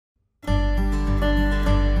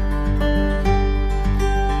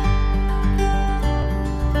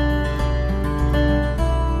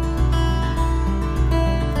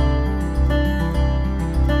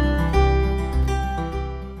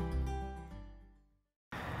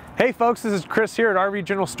Hey folks, this is Chris here at RV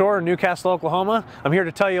General Store in Newcastle, Oklahoma. I'm here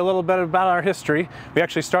to tell you a little bit about our history. We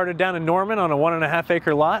actually started down in Norman on a 1.5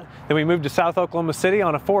 acre lot. Then we moved to South Oklahoma City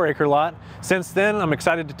on a 4 acre lot. Since then, I'm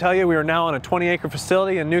excited to tell you we are now on a 20 acre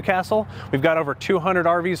facility in Newcastle. We've got over 200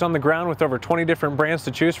 RVs on the ground with over 20 different brands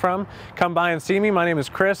to choose from. Come by and see me. My name is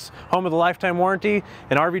Chris, home of the lifetime warranty,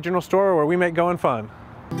 and RV General Store, where we make going fun.